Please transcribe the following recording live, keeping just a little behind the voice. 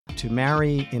to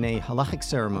marry in a halachic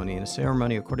ceremony, in a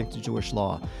ceremony according to Jewish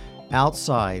law,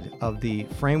 outside of the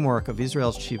framework of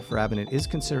Israel's Chief Rabbinate is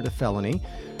considered a felony.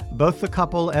 Both the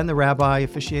couple and the rabbi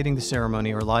officiating the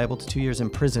ceremony are liable to 2 years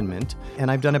imprisonment.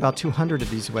 And I've done about 200 of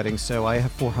these weddings, so I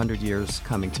have 400 years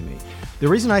coming to me. The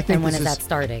reason I think and when is that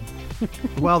starting?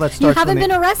 Well, that starts. You haven't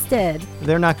been arrested.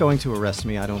 They're not going to arrest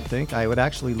me, I don't think. I would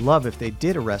actually love if they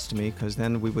did arrest me, because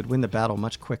then we would win the battle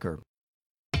much quicker.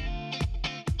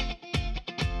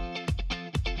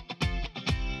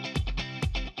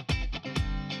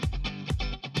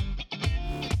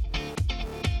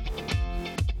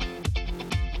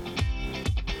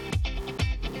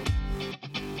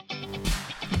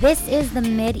 This is the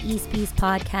Mideast Beast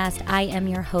Podcast. I am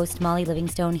your host, Molly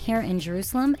Livingstone, here in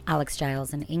Jerusalem. Alex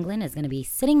Giles in England is going to be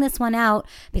sitting this one out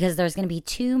because there's going to be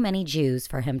too many Jews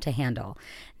for him to handle.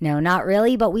 No, not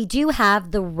really, but we do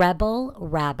have the Rebel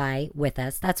Rabbi with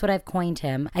us. That's what I've coined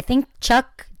him. I think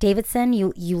Chuck Davidson,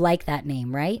 you like that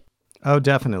name, right? Oh,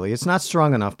 definitely. It's not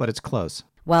strong enough, but it's close.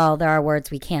 Well, there are words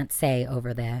we can't say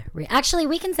over there. Actually,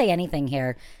 we can say anything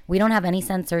here. We don't have any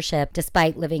censorship.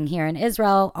 Despite living here in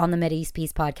Israel on the Mideast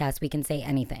Beast Podcast, we can say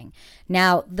anything.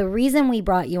 Now, the reason we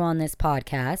brought you on this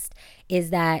podcast is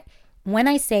that when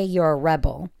I say you're a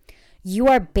rebel, you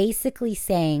are basically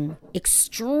saying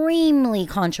extremely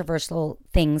controversial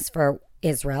things for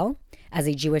Israel as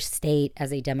a Jewish state,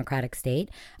 as a democratic state.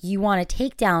 You want to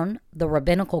take down the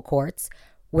rabbinical courts,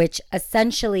 which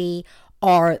essentially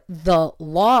are the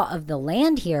law of the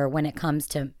land here when it comes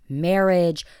to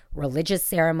marriage, religious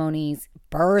ceremonies,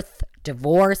 birth,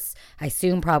 divorce, I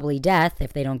assume probably death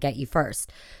if they don't get you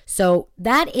first. So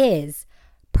that is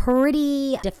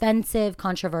pretty defensive,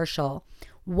 controversial.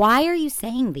 Why are you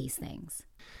saying these things?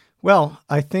 Well,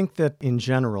 I think that in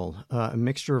general, a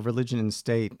mixture of religion and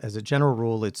state, as a general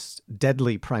rule, it's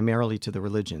deadly primarily to the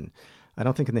religion. I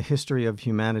don't think in the history of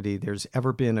humanity there's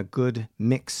ever been a good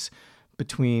mix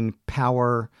between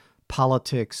power,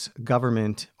 politics,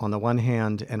 government on the one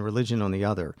hand, and religion on the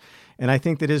other. And I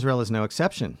think that Israel is no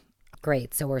exception.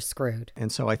 Great, so we're screwed.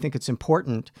 And so I think it's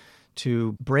important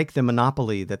to break the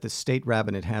monopoly that the state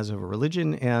rabbinate has over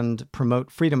religion and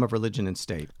promote freedom of religion and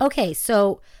state. Okay,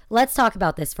 so let's talk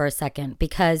about this for a second,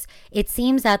 because it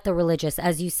seems that the religious,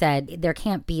 as you said, there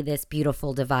can't be this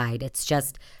beautiful divide. It's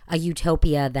just a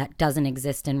utopia that doesn't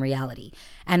exist in reality.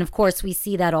 And of course, we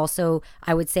see that also,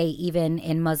 I would say, even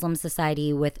in Muslim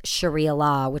society with Sharia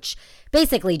law, which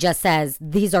basically just says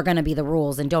these are going to be the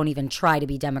rules and don't even try to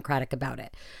be democratic about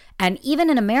it. And even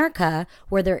in America,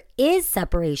 where there is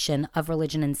separation of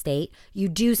religion and state, you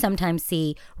do sometimes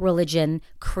see religion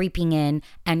creeping in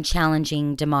and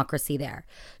challenging democracy there.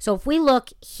 So if we look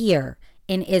here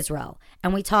in Israel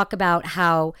and we talk about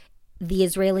how the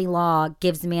Israeli law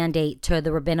gives mandate to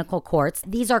the rabbinical courts,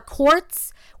 these are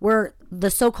courts where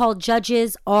the so-called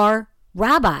judges are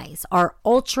rabbis, are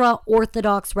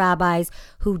ultra-Orthodox rabbis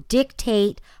who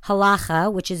dictate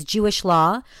halacha, which is Jewish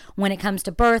law, when it comes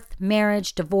to birth,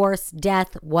 marriage, divorce,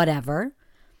 death, whatever.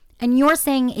 And you're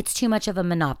saying it's too much of a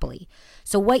monopoly.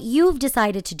 So what you've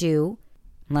decided to do,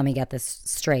 let me get this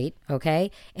straight,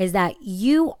 okay, is that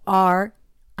you are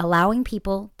allowing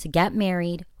people to get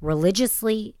married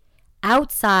religiously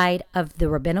outside of the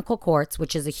rabbinical courts,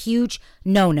 which is a huge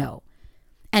no-no.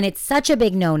 And it's such a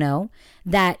big no-no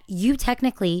that you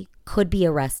technically could be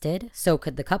arrested, so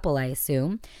could the couple, I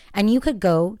assume, and you could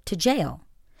go to jail.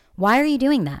 Why are you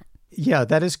doing that? Yeah,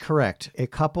 that is correct. A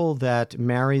couple that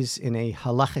marries in a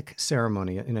halachic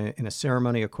ceremony, in a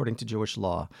ceremony according to Jewish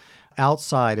law,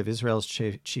 outside of Israel's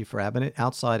Chief Rabbinate,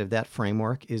 outside of that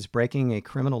framework, is breaking a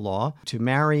criminal law. To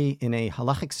marry in a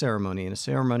halachic ceremony, in a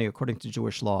ceremony according to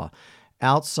Jewish law,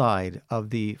 outside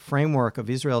of the framework of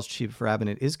Israel's Chief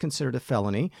Rabbinate is considered a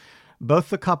felony.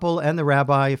 Both the couple and the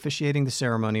rabbi officiating the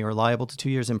ceremony are liable to 2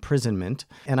 years imprisonment.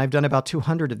 And I've done about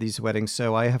 200 of these weddings,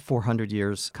 so I have 400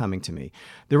 years coming to me.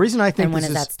 The reason I think and when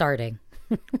is that starting?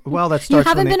 Well, that starts. You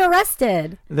haven't been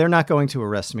arrested. They're not going to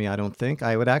arrest me, I don't think.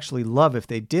 I would actually love if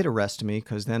they did arrest me,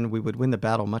 because then we would win the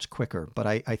battle much quicker. But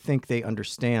I think they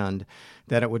understand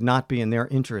that it would not be in their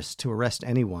interest to arrest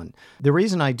anyone. The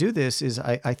reason I do this is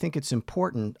I think it's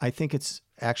important. I think it's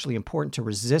actually important to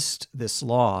resist this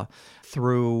law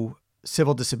through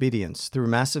civil disobedience. Through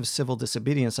massive civil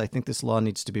disobedience, I think this law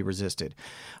needs to be resisted.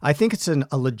 I think it's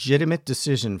a legitimate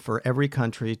decision for every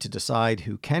country to decide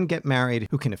who can get married,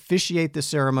 who can officiate the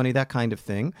ceremony, that kind of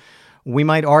thing. We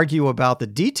might argue about the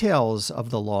details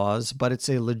of the laws, but it's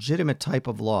a legitimate type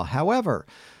of law. However,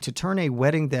 to turn a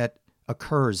wedding that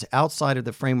occurs outside of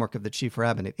the framework of the Chief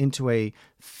Rabbinate into a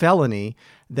felony,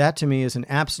 that to me is an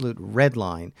absolute red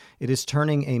line. It is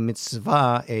turning a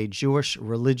mitzvah, a Jewish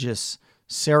religious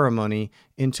ceremony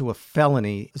into a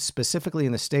felony, specifically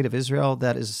in the state of Israel.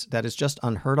 That is just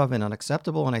unheard of and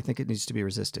unacceptable, and I think it needs to be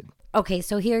resisted. Okay,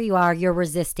 so here you are, you're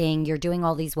resisting, you're doing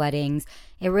all these weddings.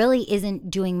 It really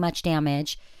isn't doing much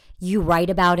damage. You write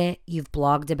about it, you've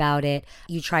blogged about it,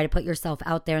 you try to put yourself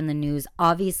out there in the news.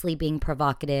 Obviously, being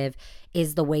provocative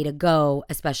is the way to go,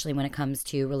 especially when it comes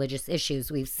to religious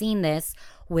issues. We've seen this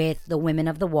with the Women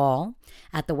of the Wall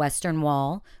at the Western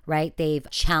Wall, right? They've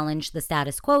challenged the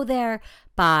status quo there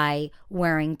by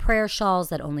wearing prayer shawls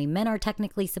that only men are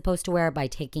technically supposed to wear, by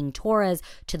taking Torahs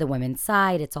to the women's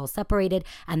side. It's all separated.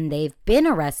 And they've been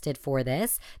arrested for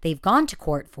this. They've gone to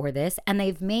court for this, and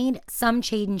they've made some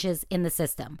changes in the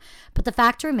system. But the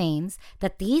fact remains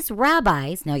that these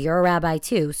rabbis, now you're a rabbi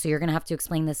too, so you're going to have to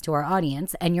explain this to our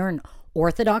audience, and you're an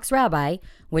Orthodox rabbi,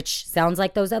 which sounds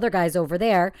like those other guys over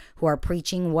there who are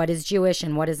preaching what is Jewish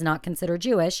and what is not considered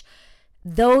Jewish.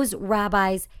 Those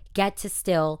rabbis get to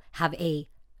still have a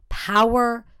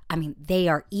power. I mean, they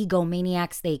are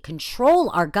egomaniacs. They control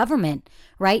our government,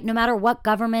 right? No matter what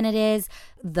government it is,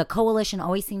 the coalition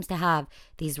always seems to have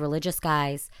these religious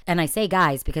guys. And I say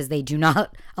guys because they do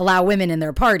not allow women in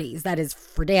their parties. That is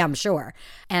for damn sure.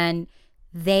 And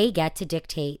they get to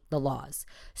dictate the laws.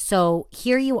 So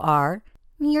here you are.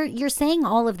 You're saying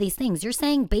all of these things. You're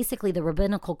saying basically the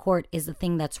rabbinical court is the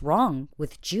thing that's wrong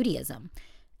with Judaism.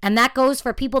 And that goes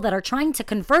for people that are trying to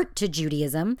convert to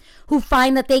Judaism who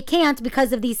find that they can't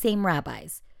because of these same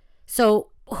rabbis.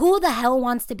 So who the hell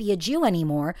wants to be a Jew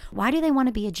anymore? Why do they want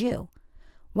to be a Jew?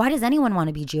 Why does anyone want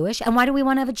to be Jewish? And why do we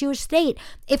want to have a Jewish state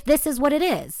if this is what it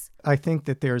is? I think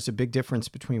that there's a big difference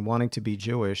between wanting to be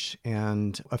Jewish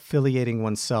and affiliating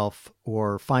oneself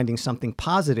or finding something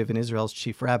positive in Israel's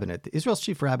Chief Rabbinate. Israel's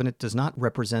Chief Rabbinate does not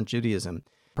represent Judaism.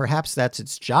 Perhaps that's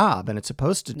its job, and it's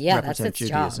supposed to represent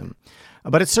Judaism. Job.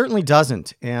 But it certainly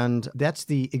doesn't, and that's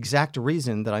the exact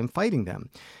reason that I'm fighting them,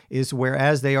 is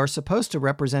whereas they are supposed to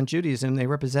represent Judaism, they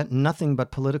represent nothing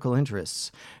but political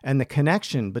interests. And the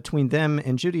connection between them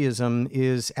and Judaism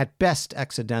is at best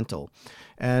accidental.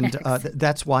 And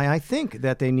that's why I think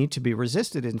that they need to be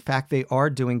resisted. In fact, they are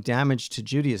doing damage to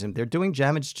Judaism. They're doing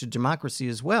damage to democracy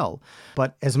as well.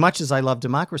 But as much as I love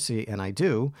democracy, and I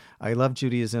do, I love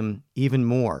Judaism even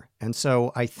more. And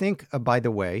so I think, by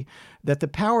the way, that the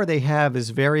power they have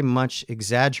is very much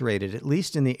exaggerated, at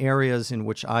least in the areas in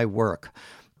which I work.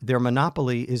 Their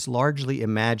monopoly is largely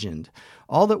imagined.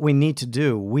 All that we need to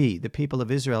do, we, the people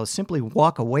of Israel, is simply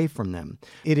walk away from them.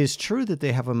 It is true that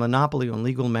they have a monopoly on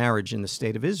legal marriage in the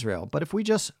state of Israel, but if we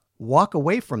just walk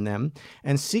away from them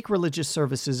and seek religious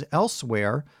services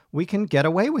elsewhere, we can get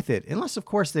away with it. Unless, of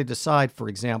course, they decide, for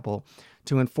example,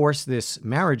 to enforce this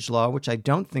marriage law, which I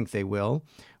don't think they will.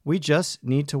 We just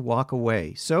need to walk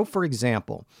away. So, for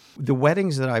example, the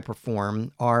weddings that I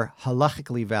perform are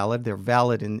halachically valid. They're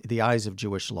valid in the eyes of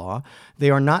Jewish law.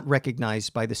 They are not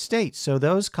recognized by the state. So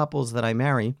those couples that I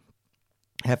marry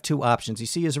have two options. You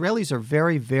see, Israelis are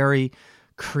very, very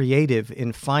creative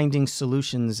in finding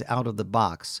solutions out of the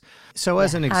box. So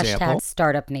as an example... Hashtag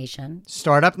Startup Nation.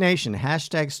 Startup Nation.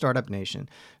 Hashtag Startup Nation.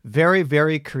 Very,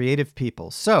 very creative people.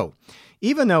 So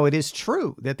even though it is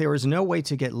true that there is no way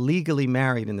to get legally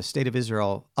married in the state of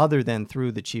Israel other than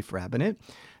through the Chief Rabbinate,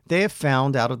 they have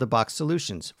found out-of-the-box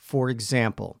solutions. For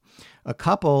example, a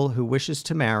couple who wishes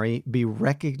to marry, be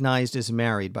recognized as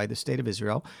married by the state of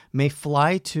Israel, may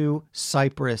fly to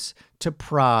Cyprus, to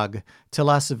Prague, to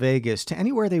Las Vegas, to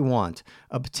anywhere they want,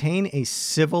 obtain a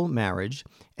civil marriage,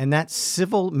 and that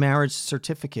civil marriage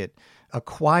certificate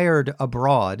acquired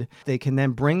abroad, they can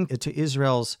then bring it to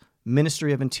Israel's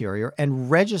Ministry of Interior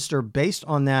and register based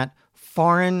on that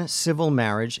foreign civil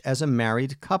marriage as a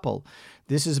married couple.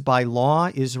 This is by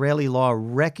law. Israeli law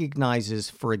recognizes,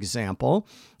 for example,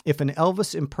 if an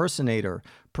Elvis impersonator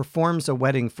performs a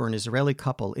wedding for an Israeli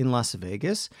couple in Las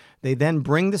Vegas, they then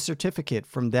bring the certificate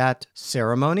from that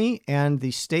ceremony, and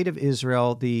the state of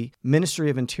Israel, the Ministry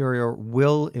of Interior,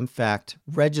 will, in fact,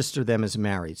 register them as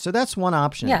married. So that's one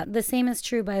option. Yeah, the same is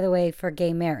true, by the way, for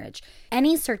gay marriage.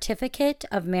 Any certificate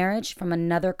of marriage from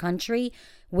another country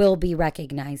will be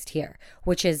recognized here,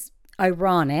 which is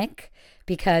ironic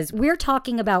because we're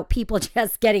talking about people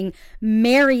just getting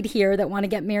married here that want to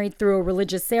get married through a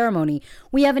religious ceremony.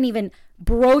 We haven't even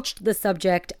broached the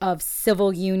subject of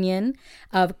civil union,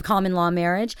 of common law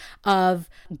marriage, of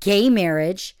gay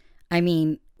marriage. I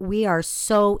mean, we are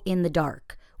so in the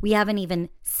dark. We haven't even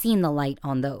seen the light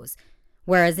on those.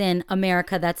 Whereas in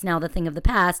America, that's now the thing of the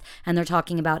past, and they're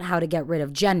talking about how to get rid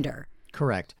of gender.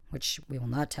 Correct. Which we will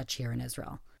not touch here in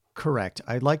Israel. Correct.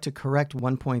 I'd like to correct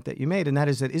one point that you made, and that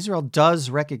is that Israel does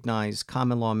recognize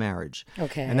common law marriage.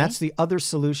 Okay. And that's the other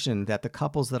solution that the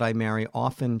couples that I marry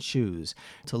often choose,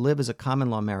 to live as a common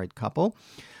law married couple,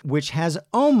 which has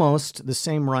almost the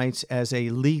same rights as a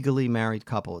legally married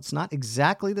couple. It's not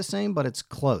exactly the same, but it's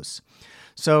close.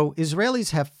 So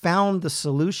Israelis have found the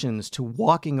solutions to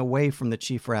walking away from the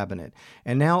chief rabbinate.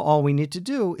 And now all we need to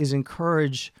do is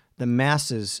encourage the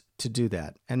masses to do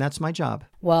that. And that's my job.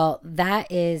 Well,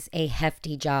 that is a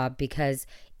hefty job, because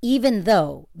even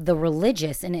though the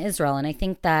religious in Israel, and I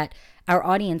think that our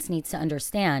audience needs to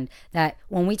understand that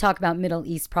when we talk about Middle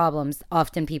East problems,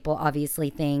 often people obviously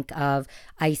think of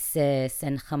ISIS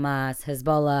and Hamas,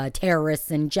 Hezbollah, terrorists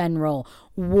in general,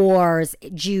 wars,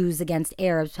 Jews against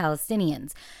Arabs,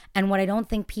 Palestinians. And what I don't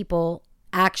think people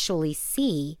actually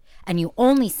see, and you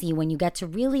only see when you get to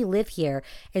really live here,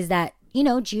 is that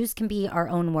Jews can be our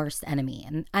own worst enemy.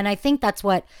 And I think that's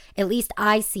what at least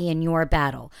I see in your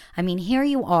battle. I mean, here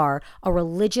you are, a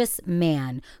religious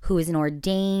man who is an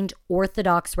ordained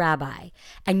Orthodox rabbi,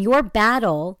 and your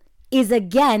battle is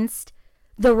against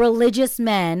the religious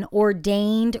men,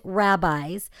 ordained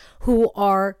rabbis, who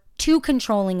are too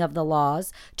controlling of the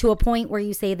laws to a point where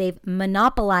you say they've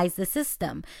monopolized the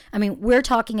system. I mean, we're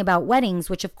talking about weddings,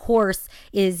 which of course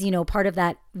is, part of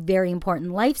that very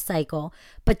important life cycle.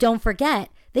 But don't forget,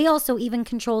 they also even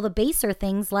control the baser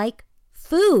things like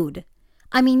food.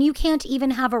 I mean, you can't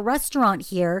even have a restaurant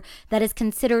here that is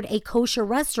considered a kosher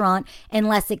restaurant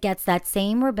unless it gets that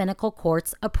same rabbinical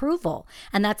court's approval.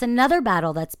 And that's another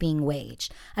battle that's being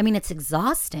waged. I mean, it's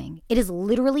exhausting. It is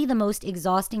literally the most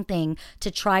exhausting thing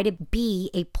to try to be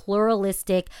a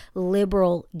pluralistic,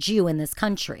 liberal Jew in this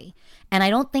country. And I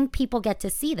don't think people get to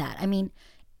see that. I mean,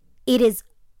 it is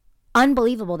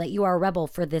unbelievable that you are a rebel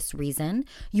for this reason.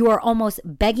 You are almost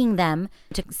begging them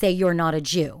to say you're not a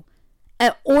Jew.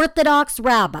 An Orthodox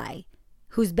rabbi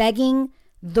who's begging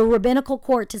the rabbinical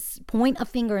court to point a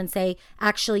finger and say,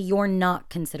 actually, you're not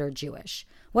considered Jewish.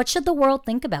 What should the world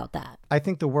think about that? I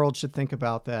think the world should think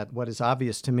about that, what is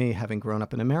obvious to me, having grown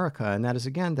up in America, and that is,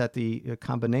 again, that the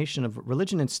combination of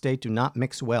religion and state do not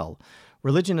mix well.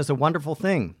 Religion is a wonderful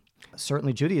thing.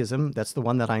 Certainly Judaism, that's the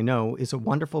one that I know, is a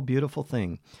wonderful, beautiful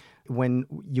thing. When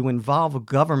you involve a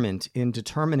government in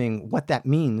determining what that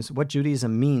means, what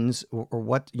Judaism means, or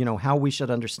what, how we should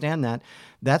understand that,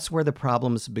 that's where the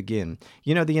problems begin.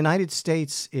 The United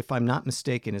States, if I'm not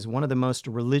mistaken, is one of the most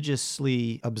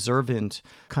religiously observant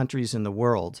countries in the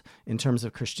world in terms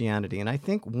of Christianity. And I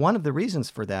think one of the reasons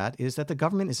for that is that the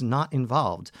government is not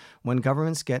involved. When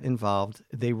governments get involved,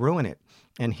 they ruin it.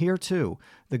 And here, too,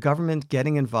 the government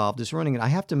getting involved is ruining it. I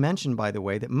have to mention, by the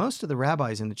way, that most of the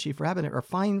rabbis in the chief rabbinate are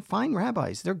fine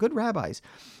rabbis. They're good rabbis.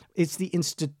 It's the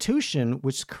institution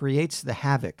which creates the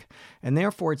havoc. And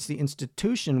therefore, it's the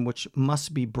institution which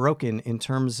must be broken in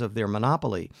terms of their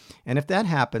monopoly. And if that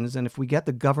happens, and if we get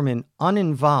the government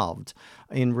uninvolved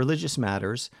in religious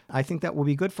matters, I think that will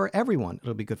be good for everyone.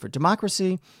 It'll be good for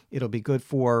democracy, it'll be good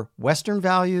for Western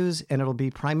values, and it'll be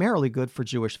primarily good for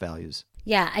Jewish values.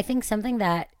 Yeah, I think something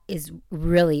that is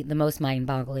really the most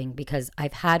mind-boggling, because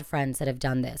I've had friends that have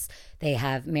done this. They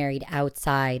have married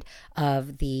outside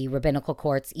of the rabbinical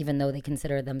courts, even though they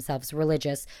consider themselves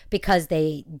religious, because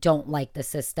they don't like the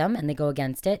system and they go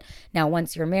against it. Now,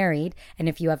 once you're married, and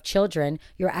if you have children,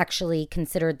 you're actually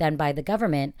considered then by the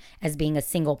government as being a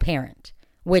single parent,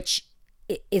 which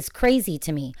is crazy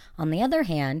to me. On the other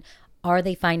hand, are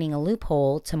they finding a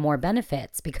loophole to more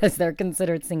benefits because they're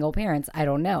considered single parents? I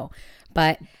don't know.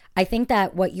 But I think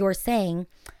that what you're saying,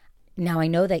 now I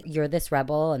know that you're this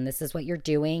rebel and this is what you're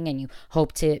doing and you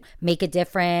hope to make a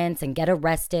difference and get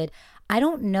arrested. I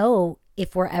don't know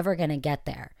if we're ever going to get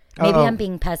there. Maybe I'm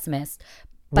being pessimist,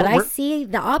 but I see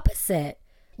the opposite.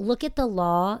 Look at the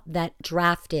law that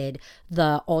drafted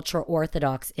the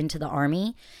ultra-Orthodox into the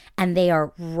army, and they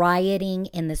are rioting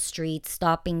in the streets,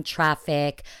 stopping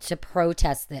traffic to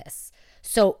protest this.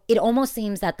 So it almost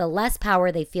seems that the less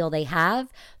power they feel they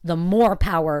have, the more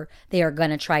power they are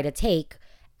going to try to take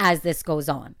as this goes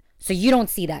on. So you don't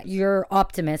see that. You're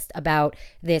optimist about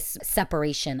this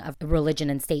separation of religion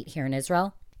and state here in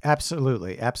Israel?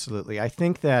 Absolutely, absolutely. I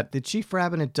think that the chief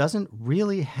rabbinate doesn't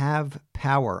really have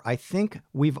power. I think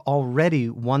we've already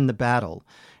won the battle,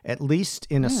 at least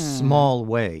in a small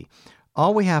way.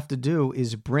 All we have to do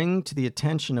is bring to the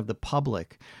attention of the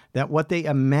public that what they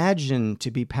imagine to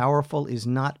be powerful is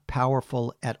not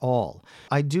powerful at all.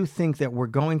 I do think that we're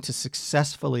going to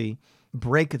successfully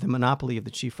break the monopoly of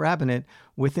the chief rabbinate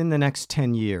within the next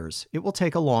 10 years. It will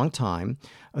take a long time.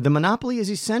 The monopoly is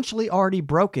essentially already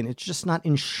broken. It's just not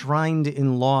enshrined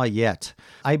in law yet.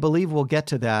 I believe we'll get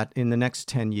to that in the next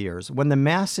 10 years. When the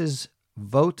masses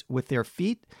vote with their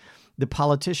feet, the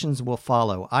politicians will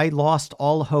follow. I lost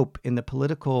all hope in the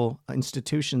political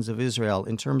institutions of Israel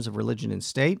in terms of religion and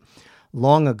state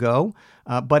long ago.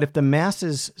 But if the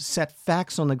masses set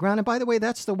facts on the ground, and by the way,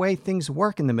 that's the way things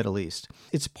work in the Middle East.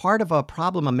 It's part of a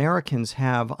problem Americans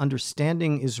have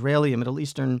understanding Israeli and Middle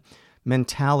Eastern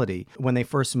mentality when they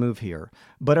first move here.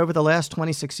 But over the last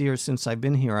 26 years since I've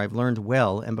been here, I've learned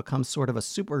well and become sort of a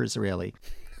super Israeli.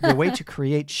 The way to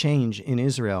create change in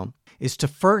Israel is to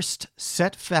first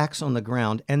set facts on the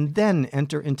ground and then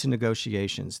enter into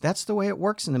negotiations. That's the way it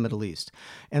works in the Middle East.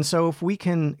 And so if we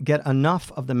can get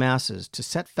enough of the masses to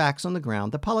set facts on the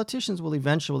ground, the politicians will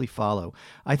eventually follow.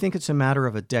 I think it's a matter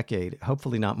of a decade,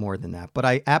 hopefully not more than that. But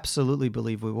I absolutely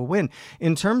believe we will win.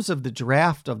 In terms of the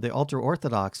draft of the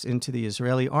ultra-Orthodox into the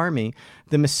Israeli army,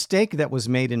 the mistake that was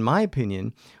made, in my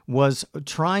opinion, was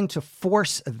trying to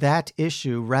force that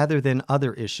issue rather than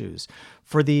other issues.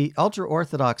 For the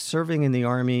ultra-Orthodox, serving in the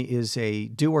army is a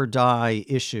do-or-die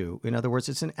issue. In other words,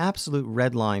 it's an absolute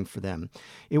red line for them.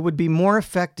 It would be more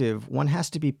effective. One has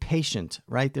to be patient,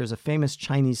 right? There's a famous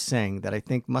Chinese saying that I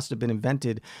think must have been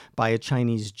invented by a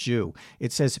Chinese Jew.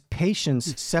 It says,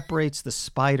 patience separates the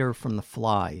spider from the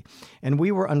fly. And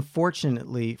we were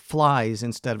unfortunately flies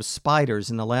instead of spiders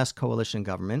in the last coalition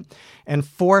government and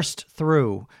forced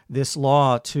through this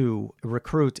law to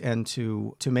recruit and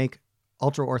to make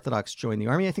ultra-Orthodox join the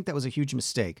army. I think that was a huge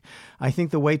mistake. I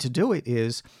think the way to do it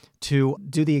is to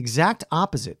do the exact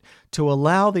opposite, to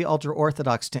allow the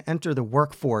ultra-Orthodox to enter the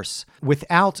workforce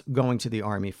without going to the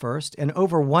army first. And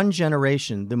over one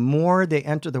generation, the more they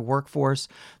enter the workforce,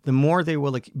 the more they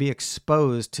will be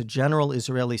exposed to general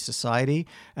Israeli society,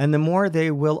 and the more they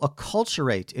will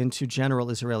acculturate into general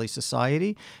Israeli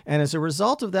society. And as a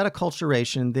result of that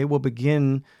acculturation, they will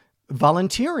begin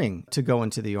volunteering to go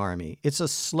into the army. It's a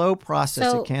slow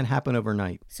process. It can't happen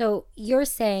overnight. So you're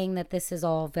saying that this is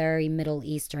all very Middle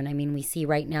Eastern. I mean, we see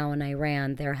right now in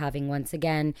Iran, they're having once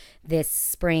again this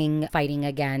spring fighting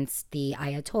against the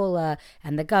Ayatollah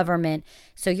and the government.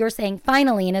 So you're saying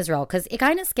finally in Israel, because it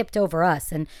kind of skipped over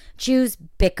us, and Jews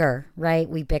bicker, right?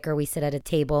 We bicker, we sit at a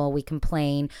table, we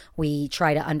complain, we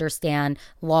try to understand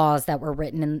laws that were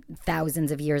written in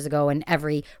thousands of years ago, and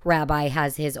every rabbi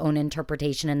has his own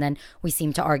interpretation, and then we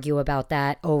seem to argue about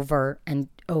that over and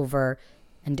over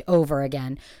and over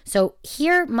again. So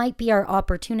here might be our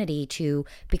opportunity to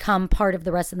become part of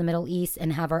the rest of the Middle East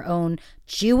and have our own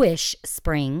Jewish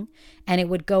spring, and it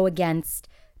would go against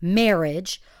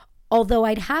marriage. Although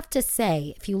I'd have to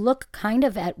say, if you look kind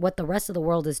of at what the rest of the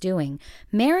world is doing,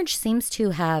 marriage seems to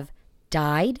have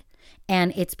died,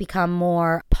 and it's become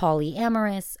more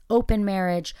polyamorous, open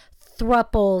marriage,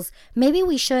 thruples. Maybe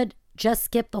we should just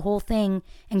skip the whole thing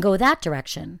and go that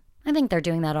direction. I think they're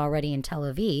doing that already in Tel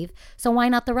Aviv. So why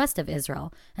not the rest of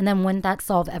Israel? And then wouldn't that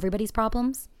solve everybody's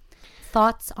problems?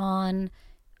 Thoughts on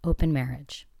open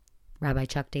marriage? Rabbi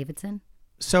Chuck Davidson?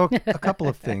 So a couple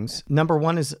of things. Number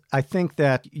one is I think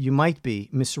that you might be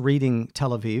misreading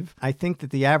Tel Aviv. I think that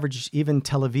the average, even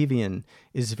Tel Avivian,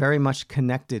 is very much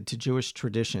connected to Jewish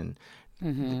tradition.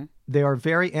 Mm-hmm. They are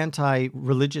very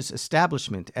anti-religious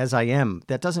establishment, as I am.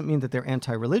 That doesn't mean that they're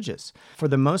anti-religious. For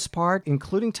the most part,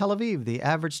 including Tel Aviv, the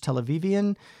average Tel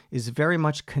Avivian is very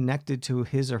much connected to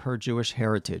his or her Jewish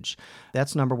heritage.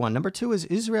 That's number one. Number two is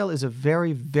Israel is a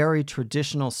very, very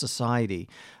traditional society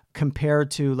compared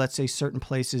to, let's say, certain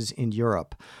places in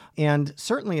Europe. And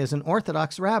certainly as an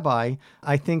Orthodox rabbi,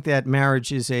 I think that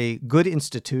marriage is a good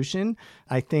institution.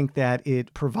 I think that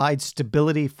it provides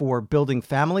stability for building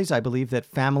families. I believe that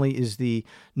family is the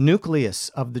nucleus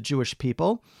of the Jewish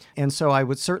people. And so I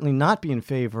would certainly not be in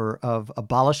favor of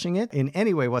abolishing it in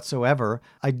any way whatsoever.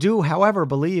 I do, however,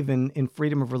 believe in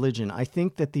freedom of religion. I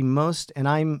think that and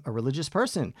I'm a religious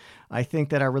person, I think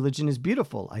that our religion is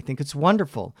beautiful. I think it's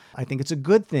wonderful. I think it's a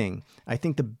good thing. I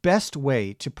think the best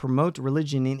way to promote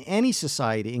religion in any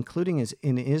society, including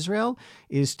in Israel,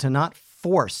 is to not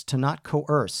force, to not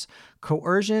coerce.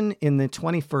 Coercion in the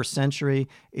 21st century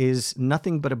is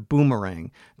nothing but a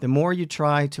boomerang. The more you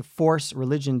try to force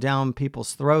religion down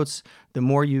people's throats, the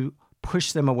more you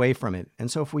push them away from it. And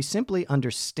so if we simply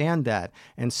understand that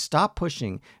and stop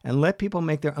pushing and let people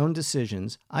make their own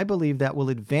decisions, I believe that will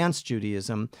advance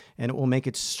Judaism and it will make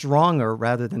it stronger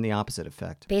rather than the opposite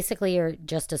effect. Basically, you're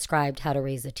just described how to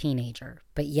raise a teenager.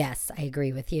 But yes, I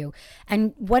agree with you.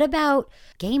 And what about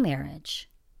gay marriage?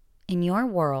 In your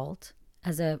world,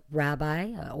 as a rabbi,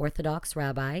 an Orthodox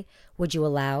rabbi, would you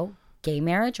allow gay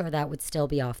marriage, or that would still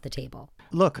be off the table?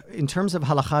 Look, in terms of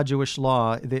halakha Jewish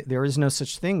law, there is no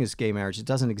such thing as gay marriage. It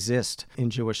doesn't exist in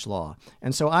Jewish law.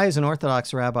 And so I, as an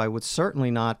Orthodox rabbi, would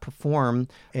certainly not perform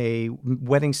a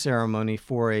wedding ceremony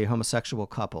for a homosexual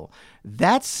couple.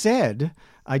 That said,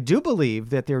 I do believe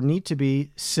that there need to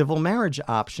be civil marriage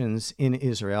options in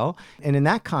Israel. And in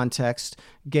that context,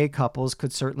 gay couples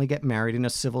could certainly get married in a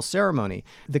civil ceremony.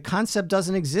 The concept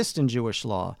doesn't exist in Jewish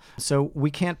law, so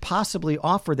we can't possibly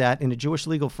offer that in a Jewish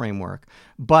legal framework.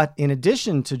 But in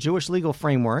addition to Jewish legal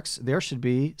frameworks, there should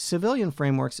be civilian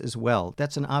frameworks as well.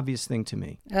 That's an obvious thing to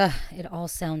me. It all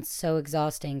sounds so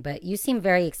exhausting, but you seem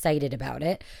very excited about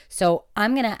it. So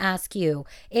I'm going to ask you,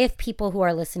 if people who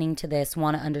are listening to this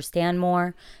want to understand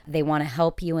more, they want to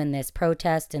help you in this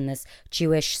protest, in this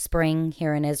Jewish spring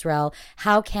here in Israel,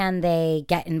 how can they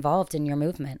get involved in your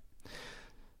movement?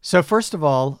 So first of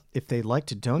all, if they'd like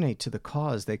to donate to the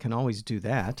cause, they can always do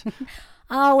that.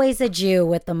 Always a Jew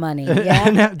with the money.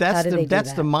 Yeah?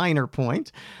 That's the minor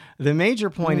point. The major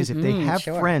point is if they have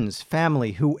friends,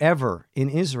 family, whoever in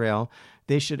Israel,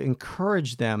 they should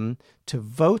encourage them to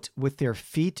vote with their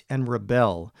feet and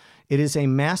rebel. It is a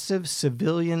massive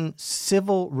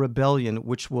civil rebellion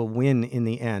which will win in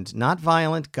the end. Not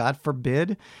violent, God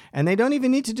forbid. And they don't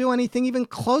even need to do anything even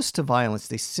close to violence.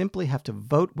 They simply have to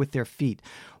vote with their feet.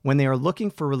 When they are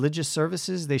looking for religious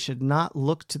services, they should not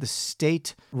look to the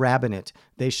state rabbinate.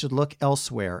 They should look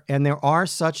elsewhere. And there are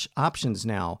such options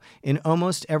now in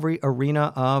almost every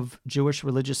arena of Jewish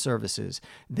religious services.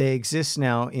 They exist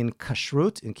now in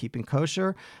kashrut, in keeping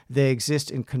kosher. They exist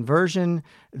in conversion.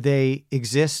 They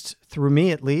exist, through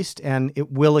me at least, and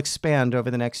it will expand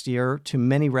over the next year to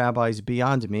many rabbis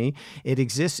beyond me. It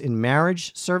exists in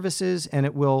marriage services, and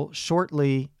it will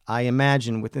shortly, I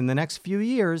imagine, within the next few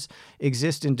years,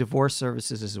 exist in divorce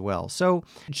services as well. So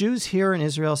Jews here in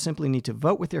Israel simply need to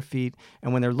vote with their feet,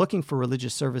 and when they're looking for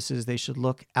religious services, they should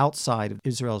look outside of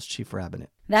Israel's chief rabbinate.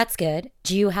 That's good.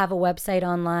 Do you have a website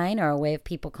online or a way of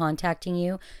people contacting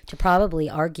you to probably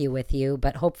argue with you,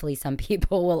 but hopefully some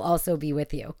people will also be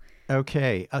with you?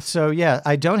 Okay.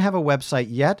 I don't have a website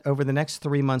yet. Over the next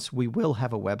 3 months, we will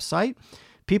have a website.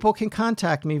 People can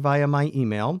contact me via my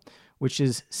email, which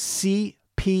is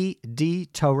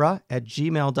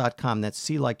cpdtorah@gmail.com. That's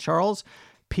C like Charles,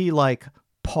 P like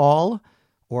Paul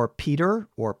or Peter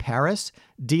or Paris,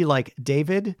 D like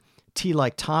David, T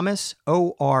like Thomas,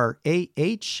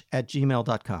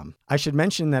 ORAH@gmail.com. I should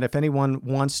mention that if anyone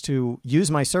wants to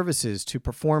use my services to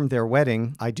perform their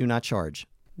wedding, I do not charge.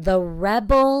 The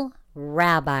Rebel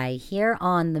Rabbi here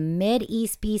on the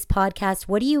Mideast Beast Podcast.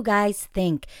 What do you guys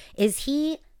think? Is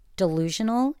he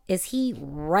delusional? Is he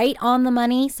right on the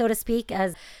money, so to speak,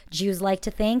 as Jews like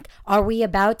to think? Are we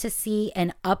about to see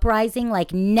an uprising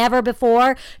like never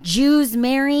before? Jews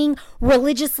marrying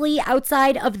religiously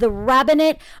outside of the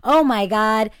rabbinate? Oh my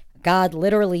God. God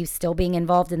literally still being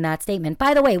involved in that statement.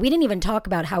 By the way, we didn't even talk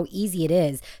about how easy it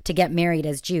is to get married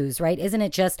as Jews, right? Isn't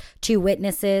it just 2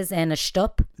 witnesses and a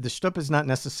shtup? The shtup is not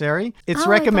necessary. It's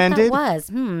recommended. I thought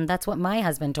that was. That's what my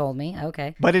husband told me.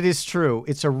 Okay. But it is true.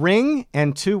 It's a ring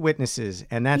and 2 witnesses,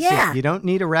 and that's it. You don't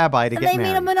need a rabbi to get married. They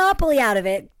made a monopoly out of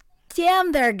it.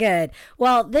 Damn, they're good.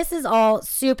 Well, this is all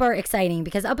super exciting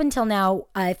because up until now,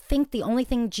 I think the only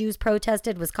thing Jews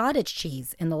protested was cottage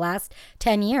cheese in the last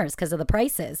 10 years because of the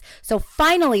prices. So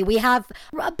finally, we have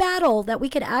a battle that we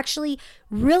could actually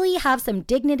really have some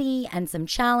dignity and some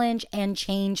challenge and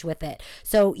change with it.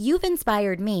 So you've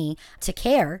inspired me to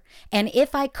care. And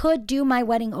if I could do my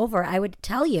wedding over, I would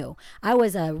tell you, I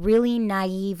was a really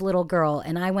naive little girl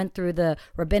and I went through the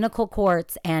rabbinical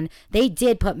courts and they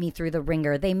did put me through the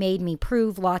ringer. They made me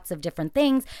prove lots of different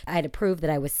things. I had to prove that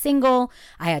I was single.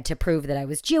 I had to prove that I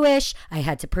was Jewish. I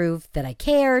had to prove that I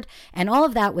cared. And all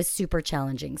of that was super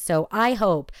challenging. So I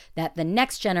hope that the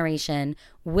next generation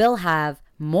will have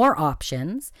more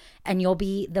options and you'll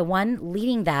be the one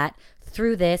leading that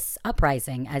through this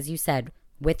uprising, as you said,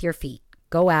 with your feet.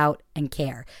 Go out and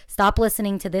care. Stop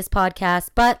listening to this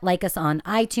podcast, but like us on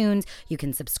iTunes. You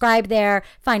can subscribe there.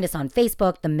 Find us on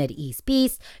Facebook, The Mideast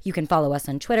Beast. You can follow us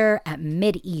on Twitter at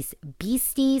Mideast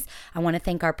Beasties. I want to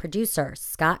thank our producer,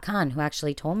 Scott Kahn, who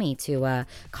actually told me to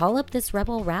call up this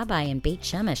Rebel Rabbi in Beit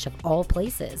Shemesh of all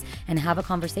places and have a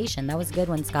conversation. That was a good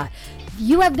one, Scott.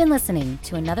 You have been listening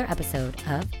to another episode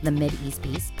of The Mideast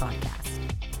Beast Podcast.